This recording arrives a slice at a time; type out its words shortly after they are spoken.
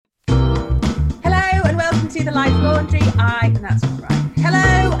to the Life Laundry. That's right.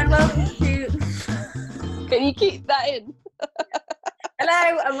 Hello and welcome to... Can you keep that in?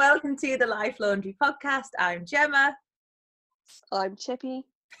 Hello and welcome to the Life Laundry podcast. I'm Gemma. I'm Chippy.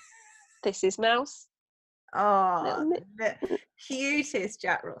 This is Mouse. Oh, the cutest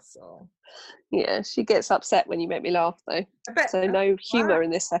Jack Russell. Yeah, she gets upset when you make me laugh though. So no humour in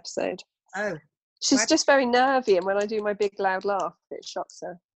this episode. Oh. She's just very nervy, and when I do my big loud laugh, it shocks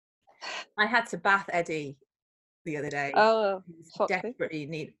her. I had to bath Eddie the other day. Oh,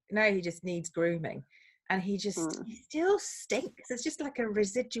 he just needs grooming. And he still stinks. It's just like a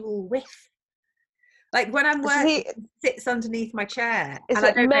residual whiff. Like when I'm working, he sits underneath my chair. Is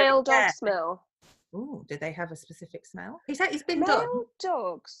it male dog smell? Oh, did they have a specific smell? He's been male done.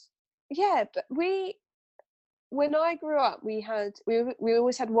 Dogs. Yeah, but when I grew up, we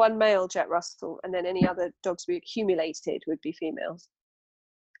always had one male Jack Russell, and then any other dogs we accumulated would be females.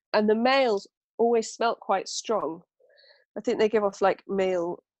 And the males always smelt quite strong. I think they give off like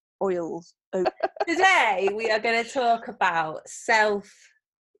male oils. Today we are going to talk about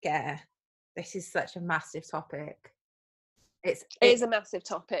self-care. This is such a massive topic. It is a massive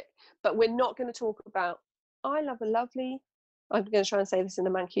topic, but we're not going to talk about I'm going to try and say this in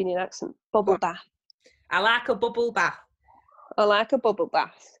a Mancunian accent, bubble bath. I like a bubble bath. I like a bubble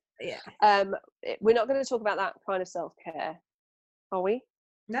bath. Yeah. We're not going to talk about that kind of self-care, are we?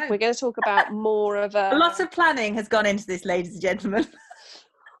 No. We're going to talk about more of a lot of planning has gone into this, ladies and gentlemen.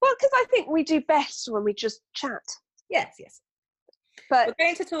 Well, because I think we do best when we just chat. Yes. But we're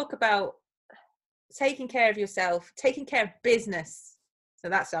going to talk about taking care of yourself, taking care of business. So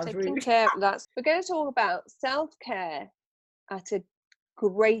that sounds rude. We're going to talk about self-care at a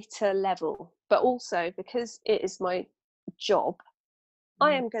greater level, but also because it is my job,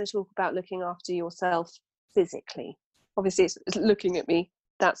 I am going to talk about looking after yourself physically. Obviously, it's looking at me.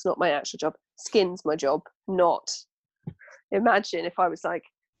 That's not my actual job. Skin's my job, not. Imagine if I was like,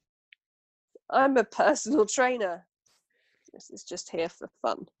 I'm a personal trainer. This is just here for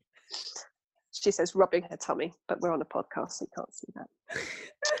fun. She says, rubbing her tummy, but we're on a podcast, so you can't see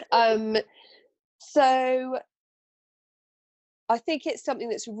that. So I think it's something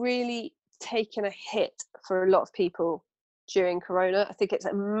that's really taken a hit for a lot of people during Corona. I think it's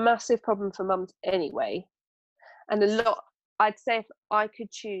a massive problem for mums anyway. And I'd say if I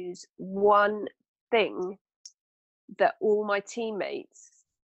could choose one thing that all my teammates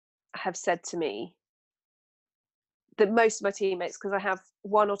have said to me, that most of my teammates, because I have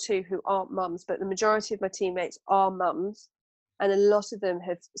one or two who aren't mums, but the majority of my teammates are mums, and a lot of them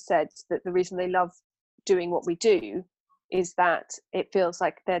have said that the reason they love doing what we do is that it feels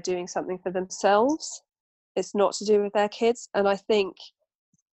like they're doing something for themselves. It's not to do with their kids. And I think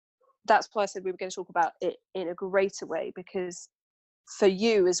that's why I said we were going to talk about it in a greater way, because for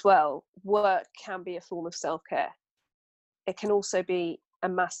you as well, work can be a form of self-care. It can also be a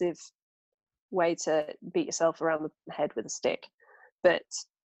massive way to beat yourself around the head with a stick. But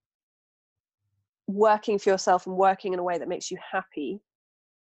working for yourself and working in a way that makes you happy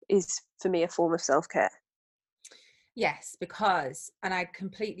is, for me, a form of self-care. Yes, and I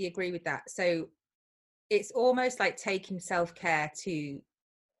completely agree with that. So it's almost like taking self-care to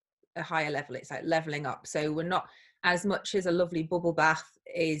a higher level. It's like leveling up. So we're not, as much as a lovely bubble bath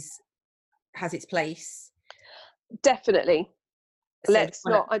has its place. Definitely.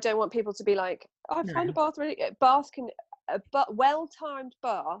 So I don't want people to be like, I find a bath really good. Well-timed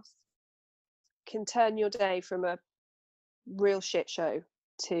bath can turn your day from a real shit show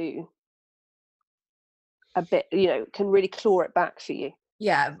to a bit, can really claw it back for you.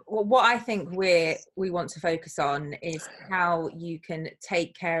 Yeah, well, what I think we want to focus on is how you can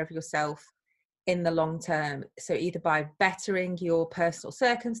take care of yourself in the long term. So either by bettering your personal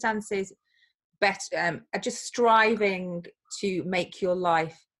circumstances, just striving to make your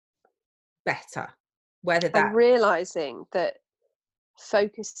life better, whether that... And realising that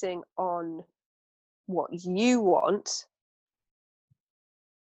focusing on what you want,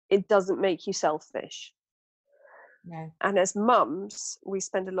 it doesn't make you selfish. No. And as mums, we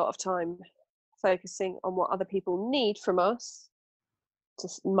spend a lot of time focusing on what other people need from us,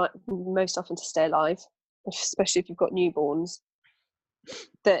 most often to stay alive, especially if you've got newborns,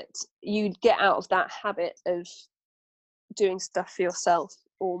 that you get out of that habit of doing stuff for yourself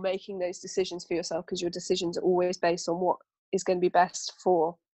or making those decisions for yourself, because your decisions are always based on what is going to be best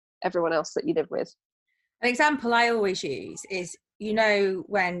for everyone else that you live with. An example I always use is,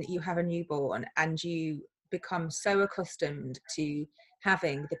 when you have a newborn and you become so accustomed to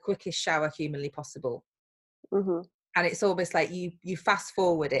having the quickest shower humanly possible. Mm-hmm. And it's almost like you fast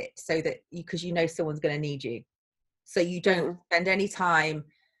forward it so that because someone's going to need you. So you don't spend any time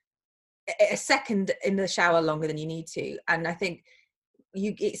a second in the shower longer than you need to. And I think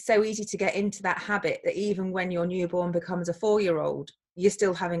it's so easy to get into that habit that even when your newborn becomes a 4-year-old, you're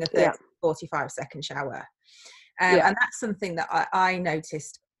still having a 30, 45-second shower. And that's something that I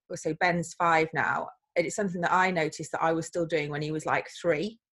noticed. So Ben's 5 now, and it's something that I noticed that I was still doing when he was like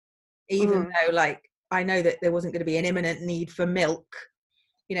 3, even though like I know that there wasn't going to be an imminent need for milk,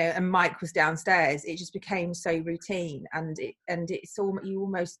 you know, and Mike was downstairs. It just became so routine, and it's all, you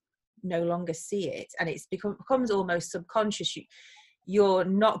almost no longer see it, and it's becomes almost subconscious. You're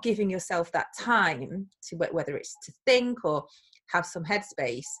not giving yourself that time to, whether it's to think or have some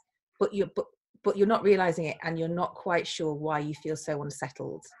headspace, but you're not realizing it, and you're not quite sure why you feel so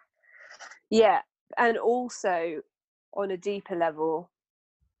unsettled. Yeah, and also on a deeper level,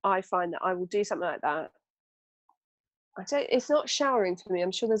 I find that I will do something like that. It's not showering for me.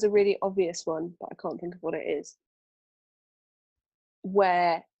 I'm sure there's a really obvious one, but I can't think of what it is.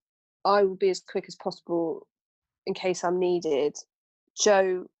 Where I will be as quick as possible in case I'm needed.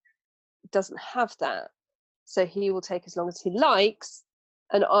 Joe doesn't have that, so he will take as long as he likes,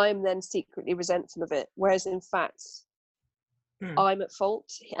 and I'm then secretly resentful of it. Whereas in fact, I'm at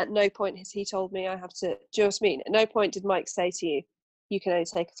fault. At no point has he told me I have to. Do you know what I mean? At no point did Mike say to you, "You can only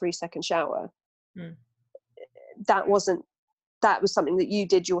take a 3-second shower." That was something that you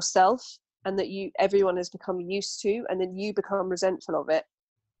did yourself, and that everyone has become used to, and then you become resentful of it.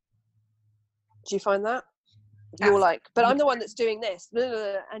 Do you find that? You're like, but I'm the one that's doing this,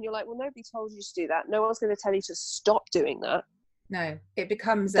 and you're like, well, nobody told you to do that. No one's going to tell you to stop doing that. No, it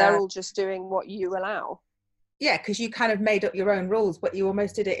becomes they're all just doing what you allow. Yeah, because you kind of made up your own rules, but you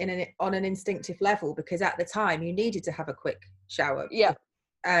almost did it on an instinctive level, because at the time you needed to have a quick shower. Yeah.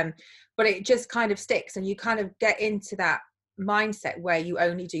 But it just kind of sticks, and you kind of get into that mindset where you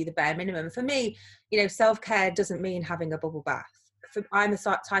only do the bare minimum. For me, you know, self-care doesn't mean having a bubble bath. I'm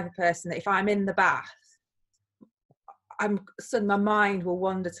the type of person that if I'm in the bath, my mind will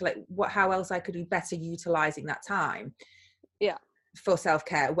wander to like how else I could be better utilizing that time. Yeah. For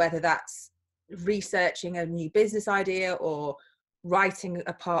self-care, whether that's researching a new business idea or writing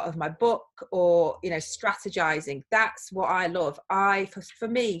a part of my book, or, you know, strategizing. That's what I love. For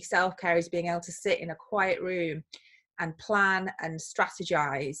me, self-care is being able to sit in a quiet room and plan and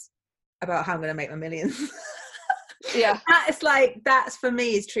strategize about how I'm going to make my millions. Yeah. That's for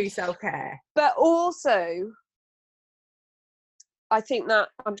me is true self-care. But also, I think that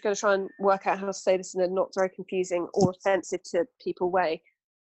I'm going to try and work out how to say this in a not very confusing or offensive to people way.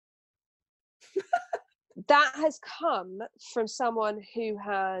 That has come from someone who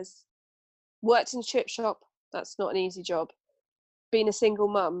has worked in a chip shop. That's not an easy job. Being a single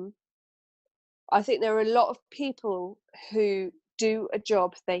mum. I think there are a lot of people who do a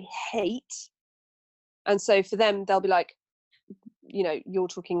job they hate. And so for them, they'll be like, you know, you're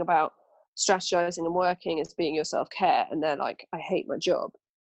talking about strategizing and working as being your self-care, and they're like, I hate my job.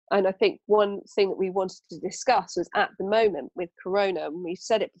 And I think one thing that we wanted to discuss was, at the moment with Corona, and we've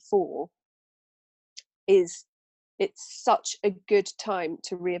said it before, is it's such a good time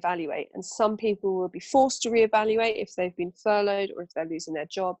to reevaluate. And some people will be forced to reevaluate if they've been furloughed, or if they're losing their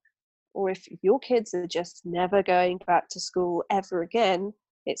job, or if your kids are just never going back to school ever again,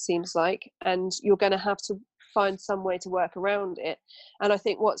 it seems like, and you're going to have to find some way to work around it. And I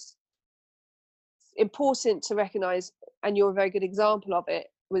think what's important to recognize, and you're a very good example of it,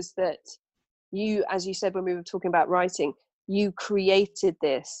 was that you, as you said when we were talking about writing, you created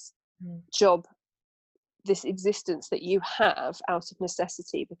this job, this existence that you have out of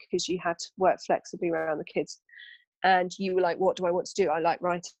necessity, because you had to work flexibly around the kids, and you were like, what do I want to do? I like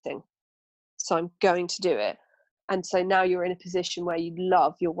writing, so I'm going to do it. And so now you're in a position where you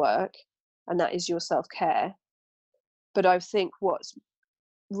love your work, and that is your self-care. But I think what's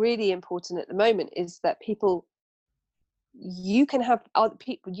really important at the moment is that you can have other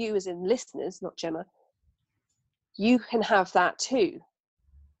people, you as in listeners, not Gemma, you can have that too.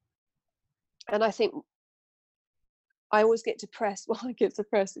 And I think I always get depressed. Well, I get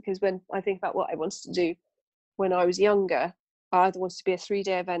depressed because when I think about what I wanted to do when I was younger, I either wanted to be a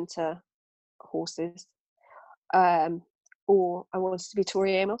 3-day eventer, horses, or I wanted to be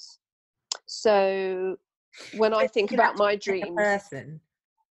Tori Amos. So when I think about my dreams,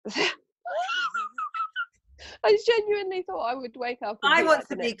 I genuinely thought I would wake up and I want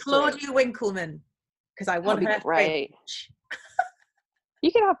to be Claudia Winkleman, because I want her great.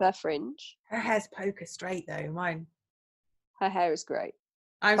 You can have her fringe. Her hair's poker straight though. Mine. Her hair is great.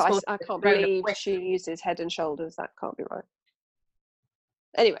 I can't believe she uses Head and Shoulders. That can't be right.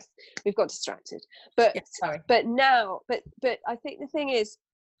 Anyway, we've got distracted. But but I think the thing is,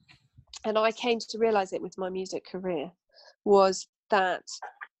 and I came to realize it with my music career, was that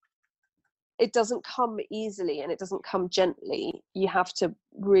it doesn't come easily and it doesn't come gently. You have to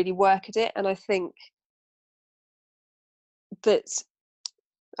really work at it. And I think the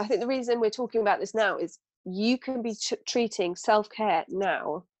reason we're talking about this now is you can be treating self-care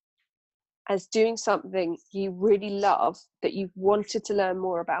now as doing something you really love, that you've wanted to learn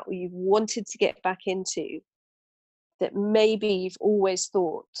more about, or you've wanted to get back into, that maybe you've always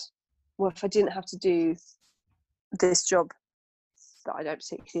thought, well, if I didn't have to do this job that I don't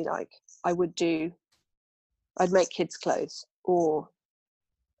particularly like, I'd make kids' clothes, or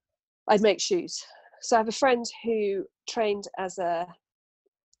I'd make shoes. So I have a friend who trained as oh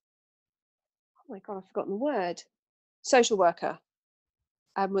my God, I've forgotten the word, social worker,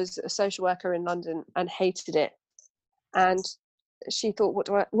 and was a social worker in London and hated it. And she thought, what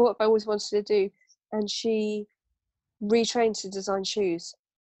have I always wanted to do? And she retrained to design shoes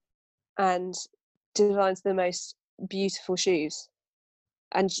and designs the most beautiful shoes.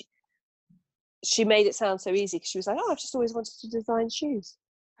 And she made it sound so easy, because she was like, I've just always wanted to design shoes.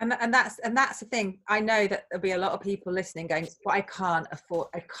 And that's the thing. I know that there'll be a lot of people listening going, but I can't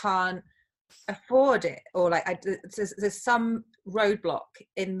afford it, or like there's some roadblock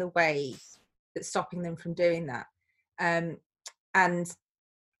in the way that's stopping them from doing that. And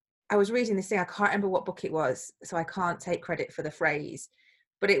I was reading this thing, I can't remember what book it was, so I can't take credit for the phrase,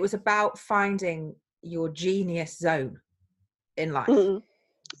 but it was about finding your genius zone in life.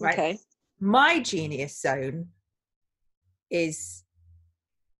 Right? Okay. My genius zone is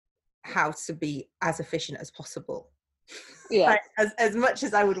how to be as efficient as possible. Yeah. Like, as much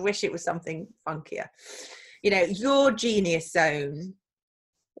as I would wish it was something funkier. You know, your genius zone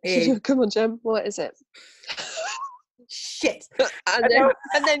is... Come on, Jem, what is it? Shit. And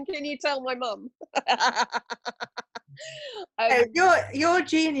then can you tell my mum? Your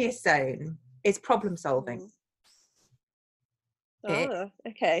genius zone is problem solving.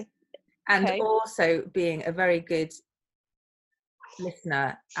 Okay. And also being a very good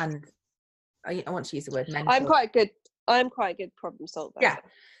listener, and I want to use the word mentor. I'm quite a good problem solver. Yeah.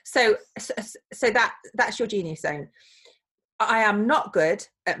 So that's your genius zone. I am not good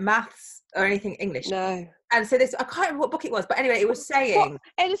at maths or anything English. No. And so I can't remember what book it was, but anyway, it was saying... What?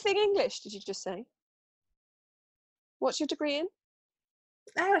 Anything English, did you just say? What's your degree in?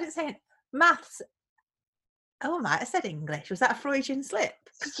 No, I didn't say it. Maths. Oh, I might have said English. Was that a Freudian slip?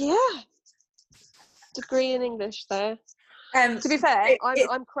 Yeah. Degree in English there. To be fair,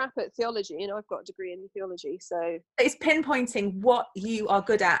 I'm crap at theology, and I've got a degree in theology, so... It's pinpointing what you are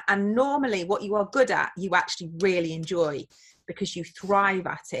good at, and normally what you are good at, you actually really enjoy, because you thrive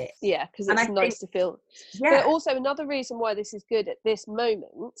at it. Yeah, because it's nice to feel. Yeah. But also another reason why this is good at this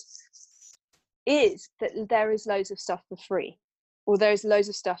moment is that there is loads of stuff for free, or there's loads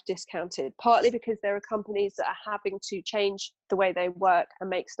of stuff discounted, partly because there are companies that are having to change the way they work and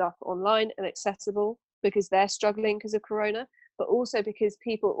make stuff online and accessible because they're struggling because of Corona, but also because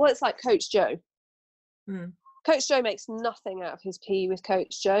it's like Coach Joe. Coach Joe makes nothing out of his PE with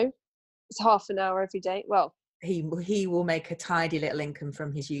Coach Joe. It's half an hour every day. Well, he will make a tidy little income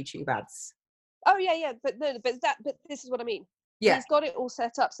from his YouTube ads. Oh yeah, but this is what I mean. Yeah. He's got it all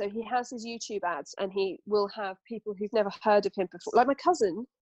set up, so he has his YouTube ads, and he will have people who've never heard of him before. Like my cousin,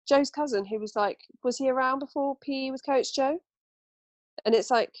 Joe's cousin, who was like, was he around before PE with Coach Joe? And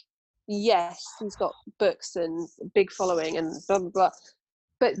it's like, yes, he's got books and big following and blah blah blah.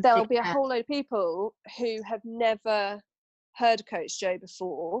 But there'll be a whole load of people who have never heard of Coach Joe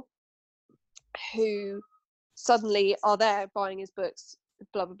before, who suddenly are there buying his books,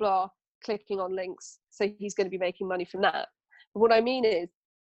 blah blah blah, clicking on links, so he's going to be making money from that. But what I mean is,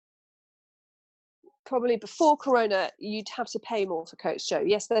 probably before Corona, you'd have to pay more for Coach Joe.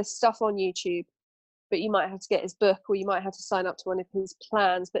 Yes, there's stuff on YouTube, but you might have to get his book, or you might have to sign up to one of his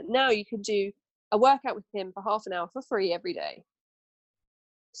plans. But now you can do a workout with him for half an hour for free every day.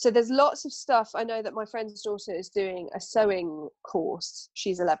 So there's lots of stuff. I know that my friend's daughter is doing a sewing course.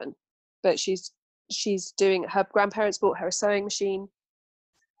 She's 11, but she's doing, her grandparents bought her a sewing machine,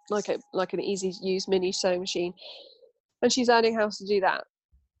 like an easy to use mini sewing machine, and she's learning how to do that.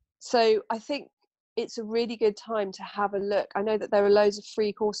 So I think it's a really good time to have a look. I know that there are loads of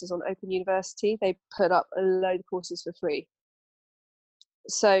free courses on Open University. They put up a load of courses for free.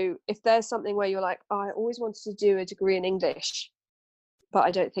 So if there's something where you're like, oh, I always wanted to do a degree in English, but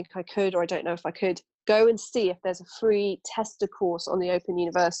I don't think I could, or I don't know if I could, go and see if there's a free tester course on the Open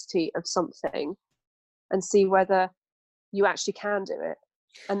University of something, and see whether you actually can do it.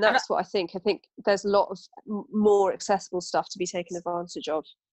 And that's what I think. I think there's a lot of more accessible stuff to be taken advantage of.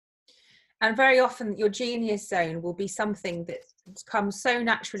 And very often your genius zone will be something that comes so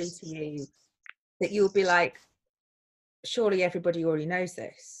naturally to you that you'll be like, surely everybody already knows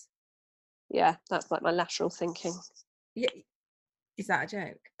this. Yeah, that's like my lateral thinking. Yeah, is that a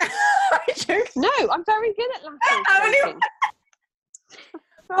joke? No, I'm very good at lateral thinking.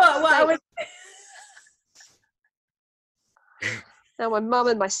 What I was... Now my mum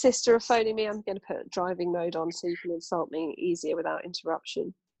and my sister are phoning me. I'm going to put driving mode on so you can insult me easier without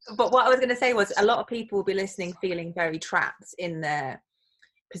interruption. But what I was going to say was, a lot of people will be listening feeling very trapped in their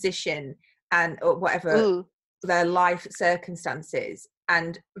position and or whatever their life circumstances.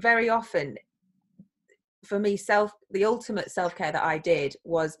 And very often, for me, the ultimate self-care that I did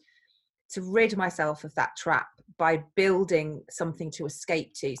was to rid myself of that trap by building something to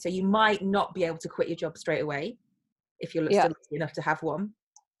escape to. So you might not be able to quit your job straight away if you're still lucky enough to have one.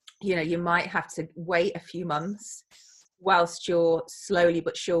 You know, you might have to wait a few months whilst you're slowly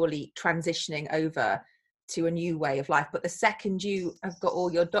but surely transitioning over to a new way of life. But the second you have got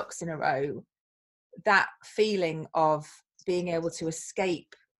all your ducks in a row, that feeling of being able to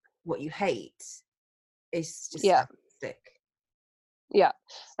escape what you hate is just fantastic. Yeah.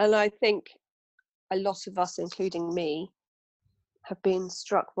 And I think a lot of us, including me, have been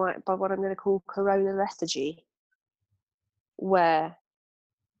struck by what I'm going to call corona lethargy, where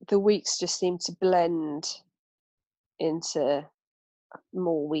the weeks just seem to blend into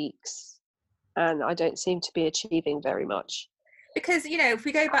more weeks and I don't seem to be achieving very much. Because, you know, if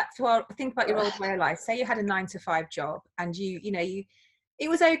we go back to think about your old way of life, say you had a 9-to-5 job and it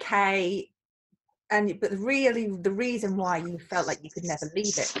was okay, but really the reason why you felt like you could never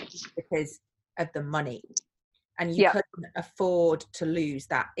leave it was because of the money, and you couldn't afford to lose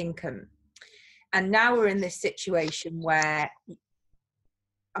that income. And now we're in this situation where,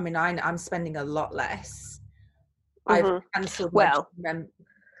 I mean, I'm spending a lot less. I've cancelled my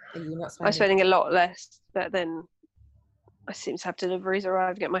I'm spending a lot less, but then I seem to have deliveries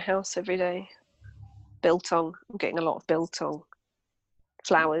arriving at my house every day. Biltong. I'm getting a lot of biltong.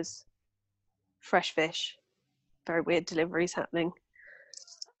 Flowers. Fresh fish. Very weird deliveries happening.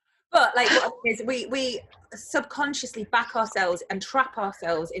 But like, what is, we subconsciously back ourselves and trap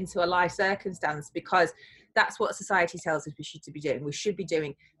ourselves into a life circumstance because that's what society tells us we should be doing. We should be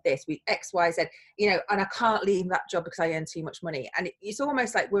doing this, we X, Y, Z, and I can't leave that job because I earn too much money. And it's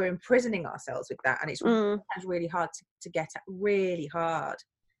almost like we're imprisoning ourselves with that. And it's really hard to get out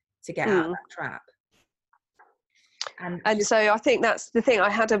of that trap. And so I think that's the thing. I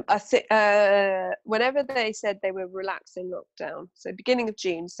had whenever they said they were relaxing lockdown, so beginning of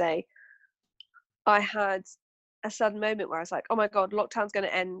June, say, I had a sudden moment where I was like, oh my God, lockdown's going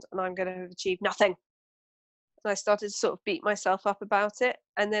to end and I'm going to have achieved nothing. And I started to sort of beat myself up about it.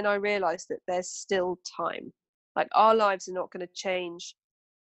 And then I realized that there's still time. Like, our lives are not going to change.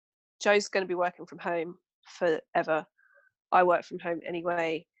 Joe's going to be working from home forever. I work from home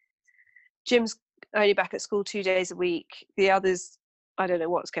anyway. Jim's only back at school 2 days a week. The others, I don't know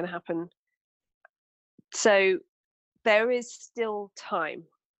what's going to happen. So there is still time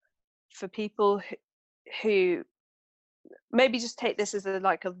for people who maybe just take this as a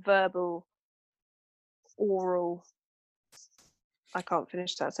verbal, oral, I can't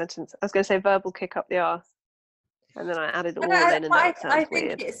finish that sentence. I was going to say verbal kick up the arse, and then I added oral in, and that sounds I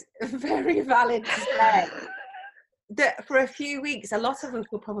weird. think it's very valid to say that for a few weeks, a lot of us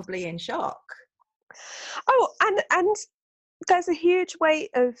were probably in shock. Oh, and there's a huge weight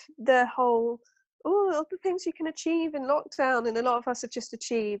of the whole, all the things you can achieve in lockdown, and a lot of us have just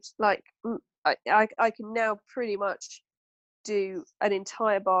achieved, like, I can now pretty much do an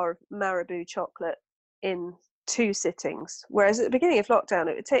entire bar of Marabou chocolate in 2 sittings, whereas at the beginning of lockdown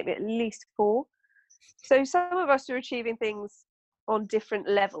it would take me at least 4. So some of us are achieving things on different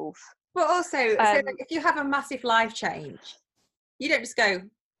levels. But also, so if you have a massive life change, you don't just go,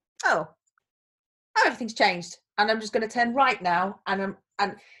 oh, everything's changed and I'm just going to turn right now, and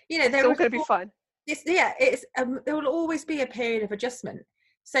they're all going to be fine. There will always be a period of adjustment.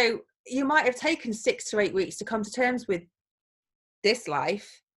 So you might have taken 6 to 8 weeks to come to terms with this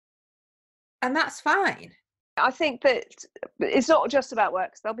life, and that's fine. I think that it's not just about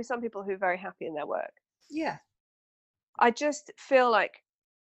work. There'll be some people who are very happy in their work. Yeah. I just feel like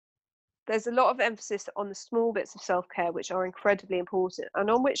there's a lot of emphasis on the small bits of self-care, which are incredibly important and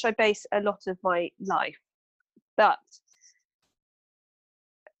on which I base a lot of my life. But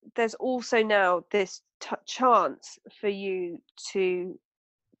there's also now this chance for you to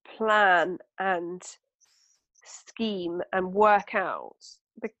plan and scheme and work out,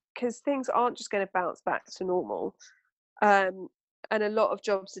 because things aren't just going to bounce back to normal, and a lot of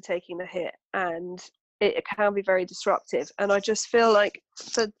jobs are taking a hit, and it can be very disruptive. And I just feel like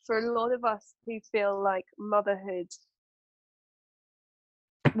for a lot of us who feel like motherhood,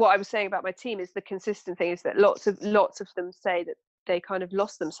 what I was saying about my team is the consistent thing is that lots of them say that they kind of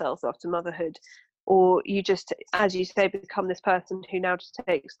lost themselves after motherhood, or you just, as you say, become this person who now just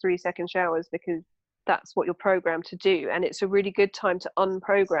takes 3-second showers because that's what you're programmed to do. And it's a really good time to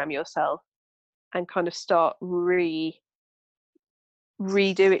unprogram yourself and kind of start redo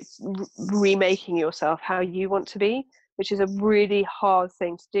it, remaking yourself how you want to be, which is a really hard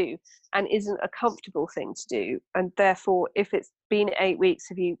thing to do and isn't a comfortable thing to do. And therefore, if it's been 8 weeks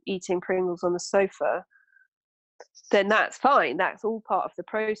of you eating Pringles on the sofa, then that's fine. That's all part of the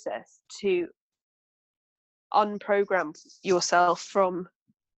process to unprogram yourself from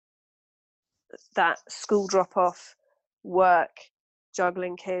that school drop off, work,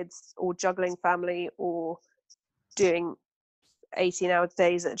 juggling kids, or juggling family, or doing 18-hour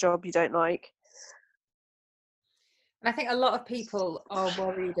days at a job you don't like. And I think a lot of people are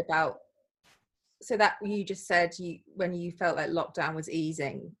worried about, so that you just said when you felt like lockdown was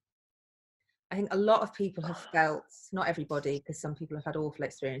easing, I think a lot of people have felt, not everybody, because some people have had awful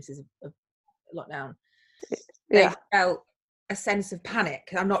experiences of lockdown, they felt a sense of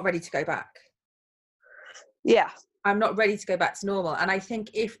panic. I'm not ready to go back. Yeah. I'm not ready to go back to normal. And I think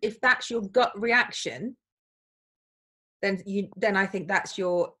if that's your gut reaction, then I think that's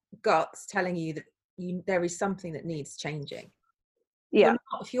your guts telling you that there is something that needs changing. Yeah.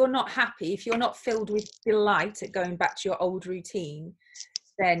 If you're not happy, if you're not filled with delight at going back to your old routine,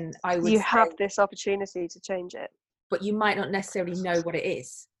 then I would have this opportunity to change it. But you might not necessarily know what it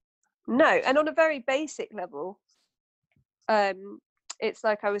is. No, and on a very basic level, it's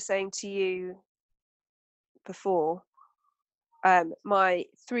like I was saying to you before, my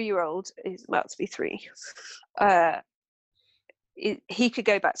 3-year-old is about to be 3. He could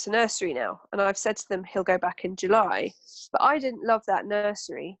go back to nursery now, and I've said to them he'll go back in July, but I didn't love that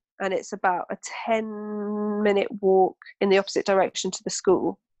nursery, and it's about a 10-minute walk in the opposite direction to the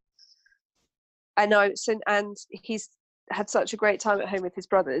school, and he's had such a great time at home with his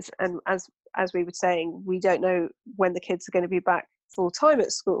brothers, and as we were saying, we don't know when the kids are going to be back full time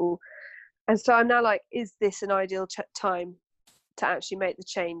at school. And so I'm now like, is this an ideal time to actually make the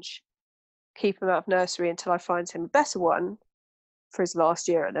change, keep him out of nursery until I find him a better one for his last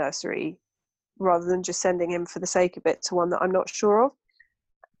year at nursery, rather than just sending him for the sake of it to one that I'm not sure of?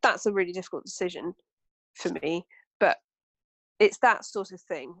 That's a really difficult decision for me, but it's that sort of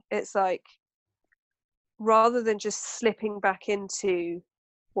thing. It's like, rather than just slipping back into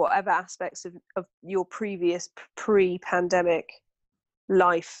whatever aspects of your previous pre-pandemic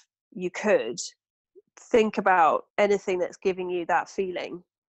life you could, think about anything that's giving you that feeling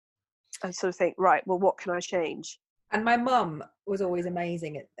and sort of think, right, well, what can I change? And my mum was always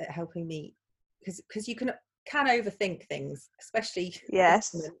amazing at helping me, because you can overthink things, especially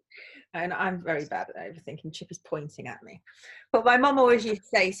yes, and I'm very bad at overthinking. Chippy's pointing at me, but my mum always used to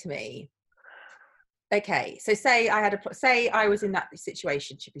say to me, okay, so say I was in that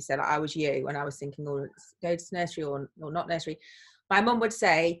situation, Chippy said, I was you, and I was thinking, go to nursery or not nursery. My mum would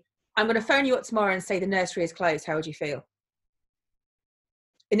say, I'm going to phone you up tomorrow and say the nursery is closed. How would you feel?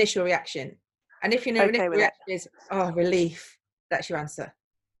 Initial reaction. And if your initial reaction is, oh, relief, that's your answer.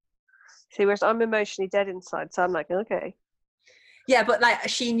 See, whereas I'm emotionally dead inside, so I'm like, okay. Yeah, but like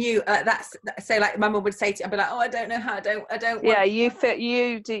she knew that's, so like my mum would say to, I'd be like, oh, I don't know how, I don't. Yeah,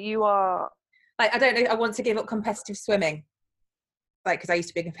 you are. Like, I don't know, I want to give up competitive swimming. Like, because I used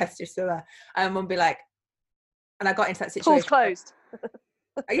to be a competitive swimmer. And mum would be like, and I got into that situation. Pool's closed.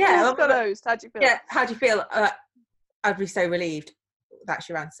 Yeah. Pool's closed. How do you feel? Yeah, how do you feel? I'd be so relieved. That's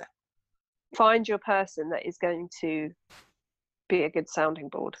your answer. Find your person that is going to be a good sounding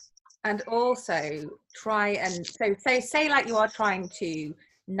board. And also try and, so say like you are trying to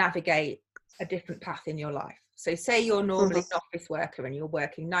navigate a different path in your life. So say you're normally an office worker and you're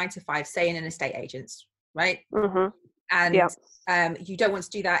working 9 to 5, say in an estate agent's, right? And you don't want to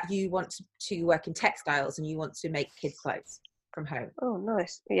do that. You want to work in textiles and you want to make kids' clothes from home. Oh,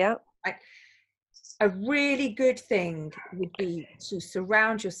 nice. Yeah. Right? A really good thing would be to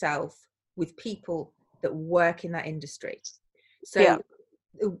surround yourself with people that work in that industry. So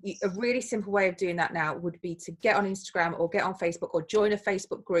a really simple way of doing that now would be to get on Instagram or get on Facebook or join a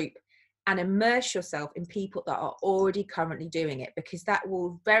Facebook group and immerse yourself in people that are already currently doing it, because that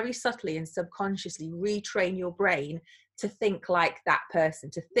will very subtly and subconsciously retrain your brain to think like that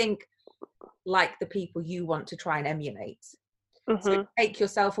person, to think like the people you want to try and emulate. So take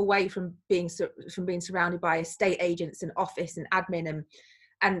yourself away from being surrounded by estate agents and office and admin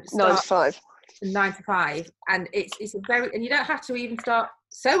and start 9 to 5. And it's a very, and you don't have to even start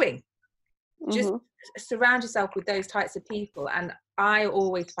sewing. Just surround yourself with those types of people. And I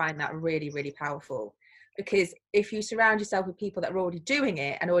always find that really, really powerful, because if you surround yourself with people that are already doing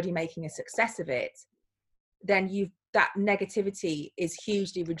it and already making a success of it, then you've that negativity is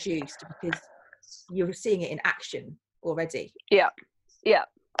hugely reduced because you're seeing it in action already. Yeah,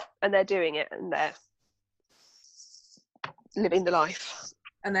 and they're doing it, and they're living the life,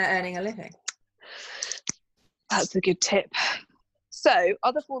 and they're earning a living. That's a good tip. So,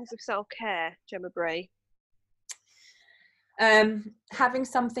 other forms of self-care, Gemma Bray. Having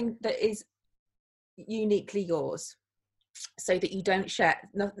something that is uniquely yours, so that you don't share,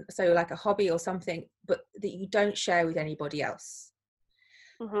 so like a hobby or something, but that you don't share with anybody else.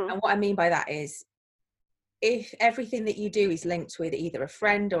 And what I mean by that is, if everything that you do is linked with either a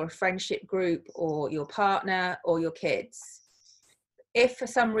friend or a friendship group or your partner or your kids, if for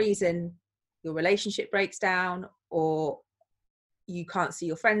some reason your relationship breaks down or you can't see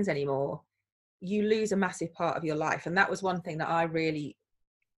your friends anymore, you lose a massive part of your life. And that was one thing that I really,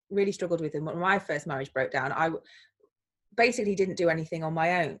 really struggled with. And when my first marriage broke down, I basically didn't do anything on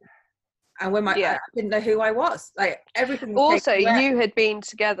my own. And when I didn't know who I was, like everything. Also, you had been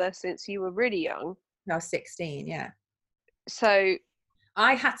together since you were really young. I was 16, yeah. So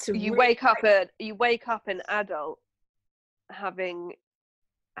I had to. You wake up an adult, having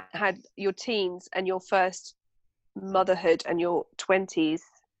had your teens and your first motherhood and your 20s,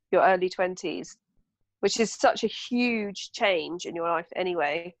 your early 20s, which is such a huge change in your life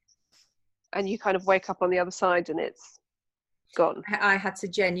anyway. And you kind of wake up on the other side and it's gone. I had to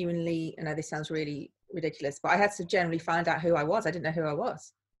genuinely, I know this sounds really ridiculous, but I had to genuinely find out who I was. I didn't know who I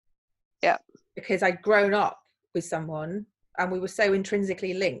was. Yeah. Because I'd grown up with someone and we were so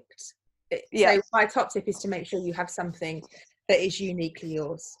intrinsically linked. Yeah. So my top tip is to make sure you have something that is uniquely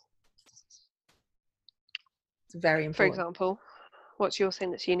yours. It's very important. For example, what's your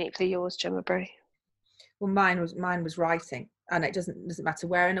thing that's uniquely yours, Gemma Bray? Well, mine was writing, and it doesn't matter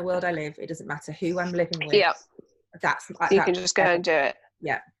where in the world I live. It doesn't matter who I'm living with. Yeah. You can just go and do it.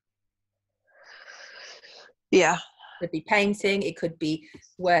 Yeah. Yeah. It could be painting, it could be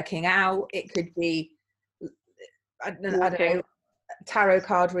working out, it could be I don't know, tarot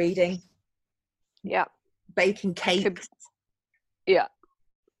card reading. Yeah. Baking cakes. Yeah.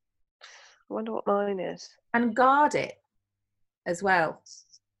 I wonder what mine is. And guard it as well.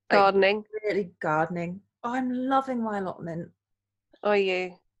 Gardening. Really gardening. Oh, I'm loving my allotment. Are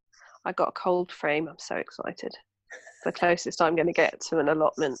you? I got a cold frame. I'm so excited. The closest I'm going to get to an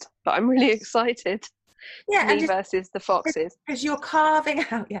allotment, but I'm really excited. Yeah, me versus the foxes. Because you're carving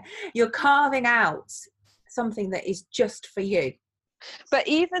out something that is just for you. But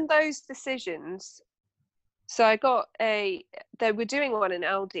even those decisions. So I got they were doing one in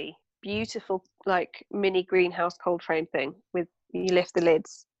Aldi, beautiful like mini greenhouse cold frame thing with you lift the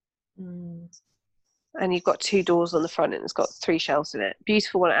lids. And you've got 2 doors on the front and it's got 3 shelves in it.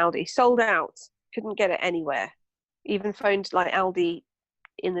 Beautiful one at Aldi. Sold out. Couldn't get it anywhere. Even phoned like Aldi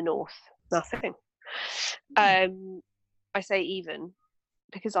in the north. Nothing. I say even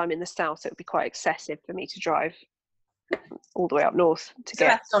because I'm in the south, so it would be quite excessive for me to drive all the way up north to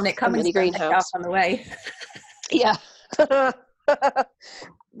get a mini greenhouse on the way. Yeah.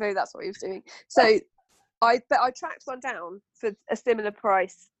 Maybe that's what he was doing. So I tracked one down for a similar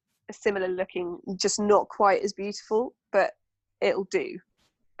price, a similar looking, just not quite as beautiful, but it'll do.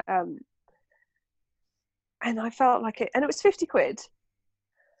 And I felt like it, and it was 50 quid.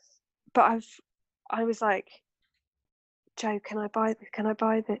 But I was like, Joe, can I buy this? Can I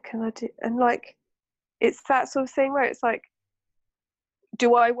buy that? Can I do? And like, it's that sort of thing where it's like,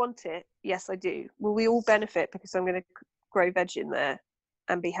 do I want it? Yes, I do. Will we all benefit because I'm going to grow veg in there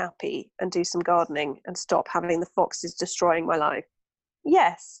and be happy and do some gardening and stop having the foxes destroying my life?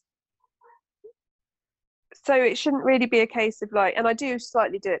 Yes. So it shouldn't really be a case of like, and I do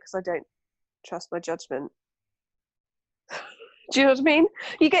slightly do it because I don't trust my judgment. Do you know what I mean?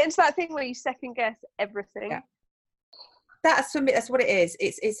 You get into that thing where you second guess everything. Yeah. That's for me. That's what it is.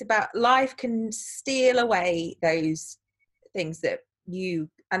 It's about life can steal away those things that you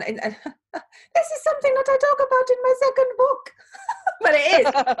and this is something that I talk about in my second book. But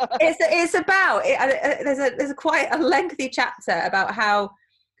it is. It's about it. There's a quite a lengthy chapter about how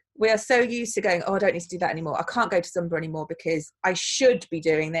we are so used to going, oh, I don't need to do that anymore. I can't go to Zumba anymore because I should be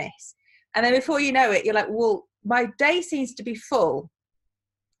doing this. And then before you know it, you're like, well, my day seems to be full,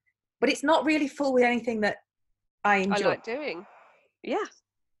 but it's not really full with anything that I enjoy. I like doing. Yeah.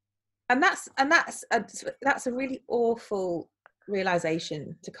 And that's a really awful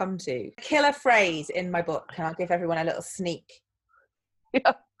realization to come to. Killer phrase in my book, and I'll give everyone a little sneak.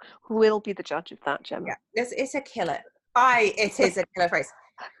 Yeah. We'll be the judge of that, Gemma. Yeah. It's a killer. It is a killer phrase.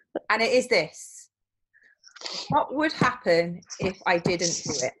 And it is this. What would happen if I didn't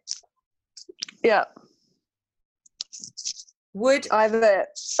do it? Yeah. I have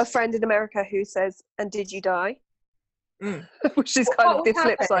a friend in America who says, and did you die? which is kind of the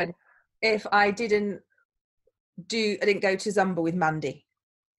flip side. If I didn't go to Zumba with Mandy?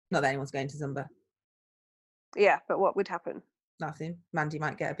 Not that anyone's going to Zumba. Yeah, but what would happen? Nothing. Mandy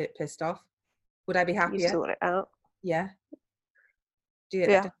might get a bit pissed off. Would I be happier? You sort it out. Yeah.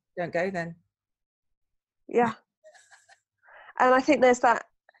 Don't go then. Yeah. And I think there's that,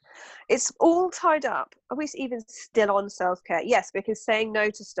 it's all tied up. Are we even still on self-care? Yes, because saying no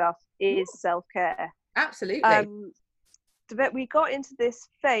to stuff is self-care. Absolutely. But we got into this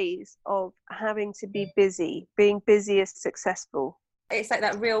phase of having to be busy. Being busy is successful. It's like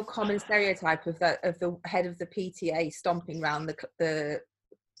that real common stereotype of the head of the PTA stomping around the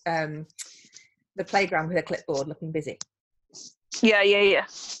playground with a clipboard, looking busy. Yeah.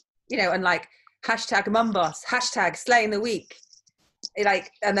 You know, and like hashtag mum boss, hashtag slaying the week.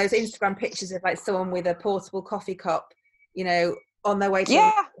 And those Instagram pictures of like someone with a portable coffee cup, you know, on their way to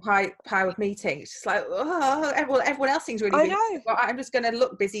a high powered meeting. It's just like, oh, everyone else seems really busy. I know. Well, I'm just going to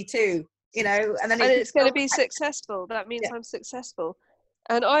look busy too, you know. And then it's going to be successful. That means I'm successful.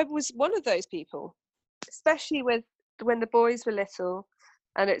 And I was one of those people, especially when the boys were little,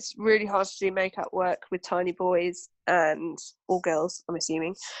 and it's really hard to do makeup work with tiny boys or girls, I'm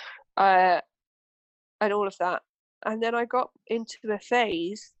assuming, and all of that. And then I got into a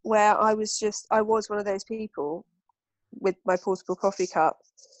phase where I was one of those people with my portable coffee cup,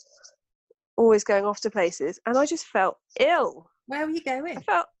 always going off to places, and I just felt ill. Where were you going? I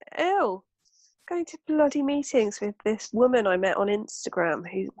felt ill. Going to bloody meetings with this woman I met on Instagram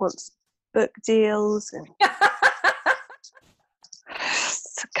who wants book deals and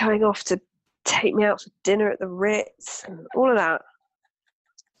going off to take me out for dinner at the Ritz and all of that.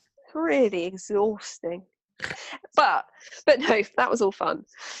 Really exhausting. But no, that was all fun.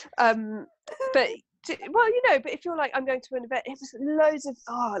 But if you're like, I'm going to an event, it was loads of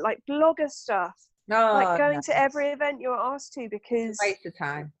like blogger stuff. Like going to every event you're asked to, because it's a waste of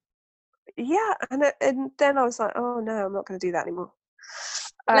time. Yeah, and then I was like, oh no, I'm not going to do that anymore.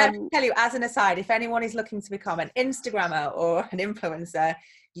 Let me tell you, as an aside, if anyone is looking to become an Instagrammer or an influencer,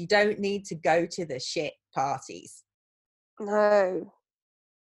 you don't need to go to the shit parties. No.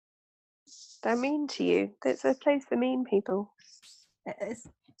 They're mean to you. It's a place for mean people. It is.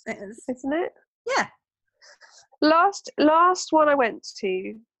 Isn't it? Yeah. Last one I went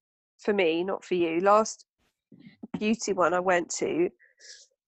to, for me, not for you, last beauty one I went to,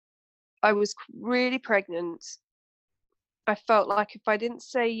 I was really pregnant. I felt like if I didn't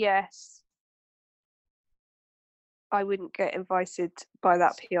say yes, I wouldn't get invited by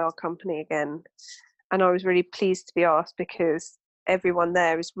that PR company again. And I was really pleased to be asked, because everyone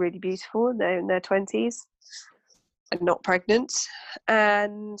there is really beautiful and they're in their 20s and not pregnant.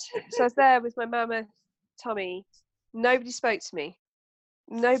 And so I was there with my mama tummy. Nobody spoke to me.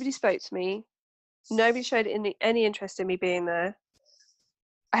 Nobody showed any interest in me being there.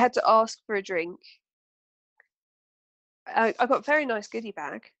 I had to ask for a drink. I got a very nice goodie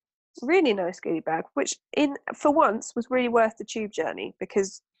bag, really nice goodie bag, which for once was really worth the tube journey,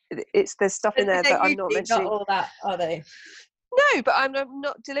 because there's stuff in there that I'm not mentioning. Not all that, are they? No, but I'm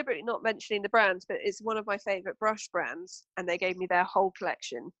not deliberately not mentioning the brands, but it's one of my favourite brush brands, and they gave me their whole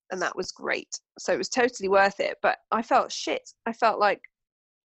collection, and that was great. So it was totally worth it. But I felt shit. I felt like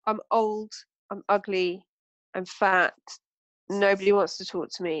I'm old, I'm ugly, I'm fat. Nobody wants to talk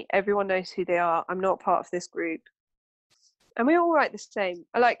to me. Everyone knows who they are. I'm not part of this group. And we all write the same.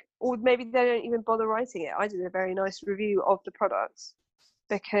 Or maybe they don't even bother writing it. I did a very nice review of the products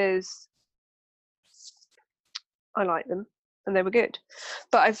because I like them and they were good.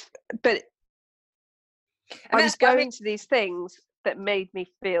 But I was going to these things that made me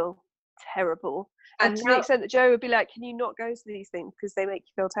feel terrible. And to the extent that Joe would be like, can you not go to these things because they make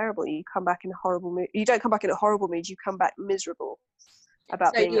you feel terrible? You come back in a horrible mood. You don't come back in a horrible mood. You come back miserable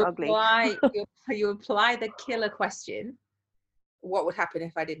about being ugly. You apply the killer question. What would happen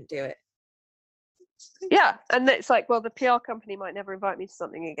if I didn't do it? Yeah. And it's like, well, the PR company might never invite me to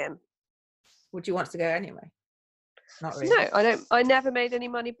something again. Would you want to go anyway? Not really. No, I don't. I never made any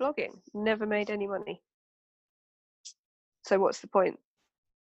money blogging. Never made any money. So what's the point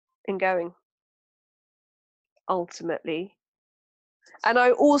in going? Ultimately. And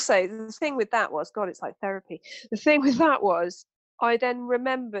I also, the thing with that was, God, it's like therapy. The thing with that was, I then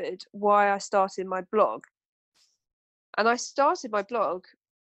remembered why I started my blog. And I started my blog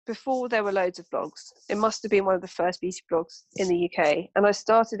before there were loads of blogs. It must have been one of the first beauty blogs in the UK. And I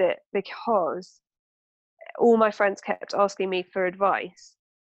started it because all my friends kept asking me for advice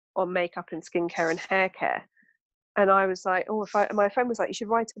on makeup and skincare and hair care. And I was like, my friend was like, you should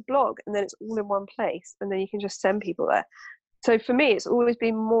write a blog and then it's all in one place and then you can just send people there. So for me, it's always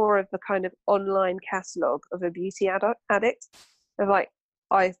been more of a kind of online catalogue of a beauty addict. Of like,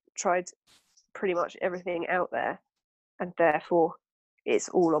 I've tried pretty much everything out there, and therefore it's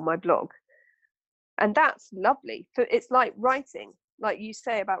all on my blog. And that's lovely. So it's like writing, like you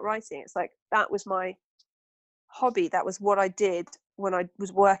say about writing. It's like, that was my hobby. That was what I did when I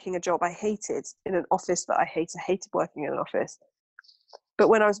was working a job I hated in an office that I hated working in an office. But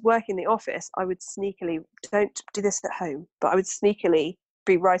when I was working in the office, I would sneakily, don't do this at home, but I would sneakily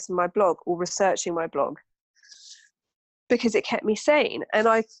be writing my blog or researching my blog because it kept me sane. And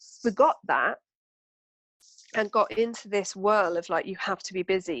I forgot that and got into this whirl of like, you have to be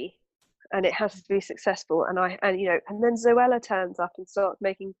busy and it has to be successful. And and then Zoella turns up and starts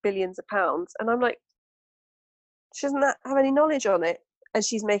making billions of pounds. And I'm like, she doesn't have any knowledge on it and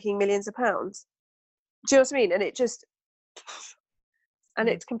she's making millions of pounds. Do you know what I mean? And it just, and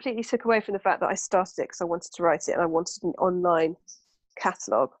it completely took away from the fact that I started it because I wanted to write it and I wanted an online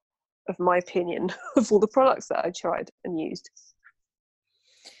catalogue of my opinion of all the products that I tried and used.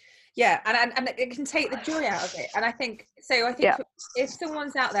 Yeah, and it can take the joy out of it. And I think if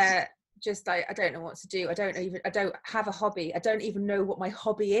someone's out there just like, I don't know what to do, I don't have a hobby, I don't even know what my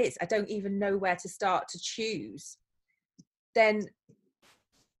hobby is, I don't even know where to start to choose, then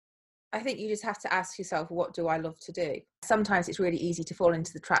I think you just have to ask yourself, what do I love to do? Sometimes it's really easy to fall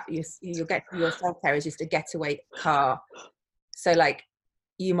into the trap. You'll get your self-care is just a getaway car. So like,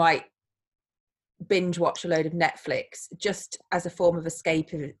 you might binge watch a load of Netflix just as a form of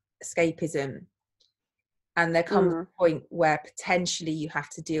escapism. And there comes a point where potentially you have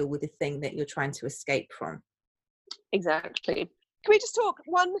to deal with the thing that you're trying to escape from. Exactly. Can we just talk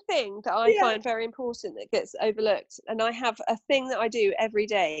one thing that I find very important that gets overlooked? And I have a thing that I do every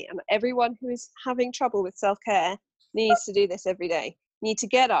day, and everyone who is having trouble with self-care needs to do this every day. You need to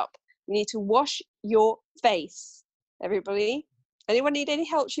get up. You need to wash your face. Everybody, anyone need any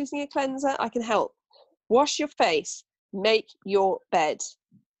help choosing a cleanser? I can help. Wash your face. Make your bed.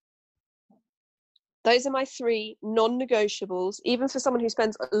 Those are my 3 non-negotiables. Even for someone who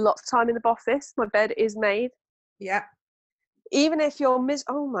spends a lot of time in the office, my bed is made. Yeah. Even if you're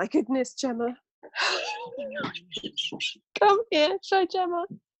oh my goodness, Gemma. Come here, show Gemma.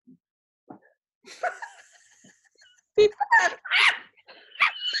 The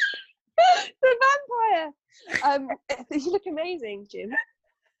vampire. You look amazing, Jim.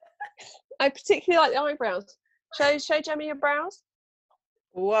 I particularly like the eyebrows. Show Gemma your brows.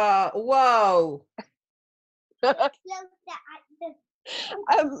 Whoa.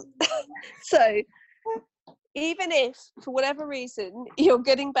 So even if for whatever reason you're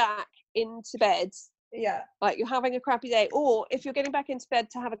getting back into bed, like you're having a crappy day, or if you're getting back into bed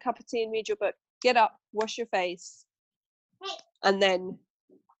to have a cup of tea and read your book, get up, wash your face, and then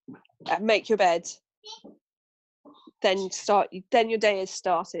make your bed. Then your day has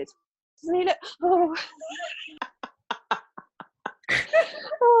started. Doesn't he look? Oh.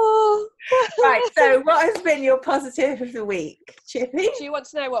 Right, so what has been your positive of the week, Chippy? Do you want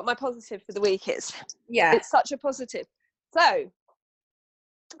to know what my positive for the week is? Yeah. It's such a positive. So,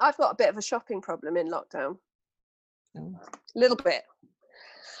 I've got a bit of a shopping problem in lockdown. A little bit.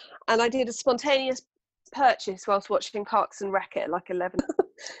 And I did a spontaneous purchase whilst watching Parks and Rec at like 11.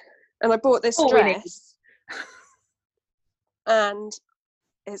 And I bought this dress. And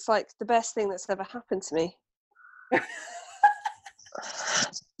it's like the best thing that's ever happened to me.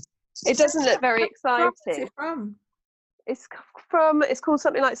 It doesn't look very exciting. What's it from? It's called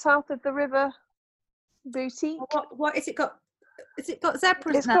something like South of the River Boutique. What is it got? Has it got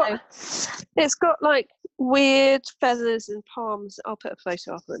zebras? It's got like weird feathers and palms. I'll put a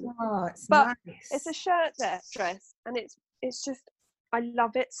photo up of it. Oh, it's nice. It's a shirt dress, and it's just, I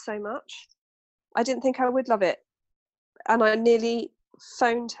love it so much. I didn't think I would love it, and I nearly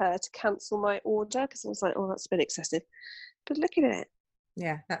phoned her to cancel my order because I was like, oh, that's a bit excessive. But look at it.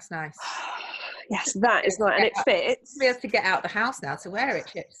 Yeah, that's nice. Yes, that is nice, and it fits. We have to get out the house now to wear it,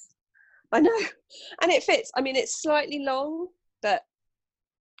 Chips. I know, and it fits. I mean, it's slightly long, but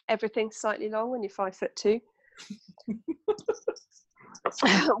everything's slightly long when you're 5'2".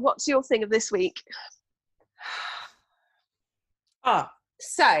 What's your thing of this week?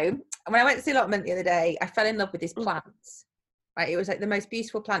 So when I went to the allotment the other day, I fell in love with this plant. Right, it was like the most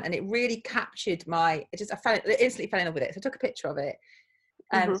beautiful plant, and it really captured I instantly fell in love with it. So I took a picture of it,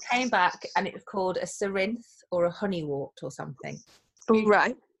 and came back, and it was called a cerinthe or a honeywort or something.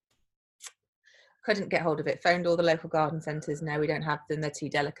 Right. Couldn't get hold of it. Phoned all the local garden centres. No, we don't have them. They're too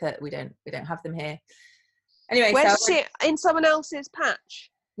delicate. We don't have them here. Anyway, where's it in someone else's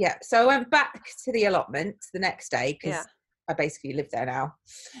patch? Yeah. So I went back to the allotment the next day because I basically live there now.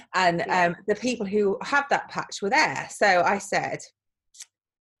 And the people who have that patch were there. So I said,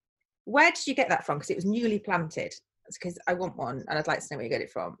 where did you get that from? Because it was newly planted. It's because I want one and I'd like to know where you get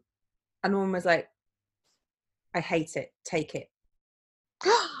it from. And the woman was like, I hate it. Take it.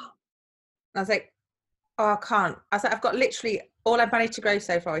 I was like, oh, I can't. I was like, I've got literally, all I've managed to grow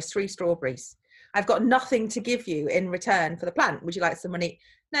so far is 3 strawberries. I've got nothing to give you in return for the plant. Would you like some money?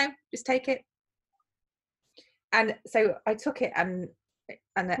 No, just take it. And so I took it and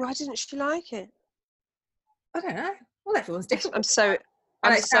why didn't she like it? I don't know. Well, everyone's different. I'm so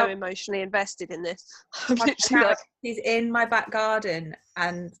emotionally invested in this. I'm literally like, he's in my back garden,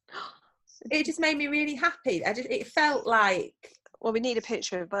 and it just made me really happy. It felt like, well, we need a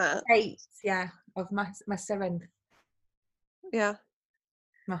picture of that. Of my syringe. Yeah.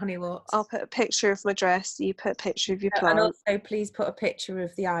 My honeywort. I'll put a picture of my dress. You put a picture of your plant. And also, please put a picture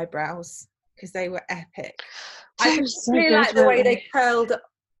of the eyebrows, because they were epic. I really like the way they curled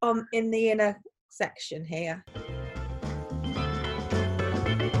on in the inner section here.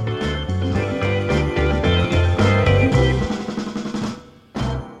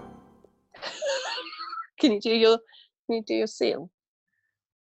 Can you do your seal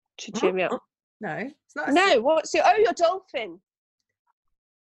to cheer me up? No, it's not. No, what's your dolphin?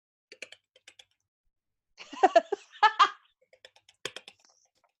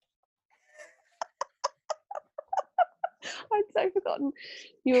 I'd so forgotten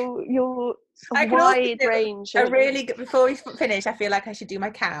your wide range. Before we finish, I feel like I should do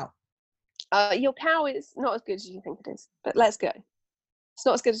my cow. Your cow is not as good as you think it is, but let's go. It's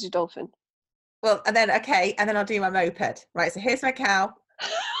not as good as your dolphin. Well, and then I'll do my moped. Right, so here's my cow.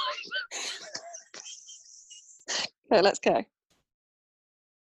 Okay, let's go.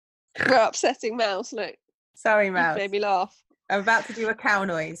 We're upsetting Mouse, look. Sorry, Mouse. You made me laugh. I'm about to do a cow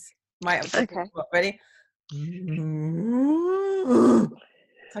noise. Okay. Ready? It's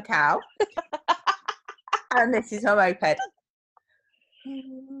a cow. And this is her moped. I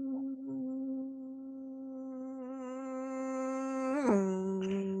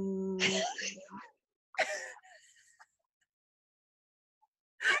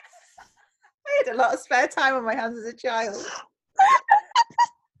had a lot of spare time on my hands as a child.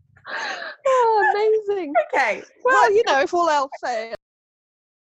 Oh, amazing. Okay. Well, if all else fails.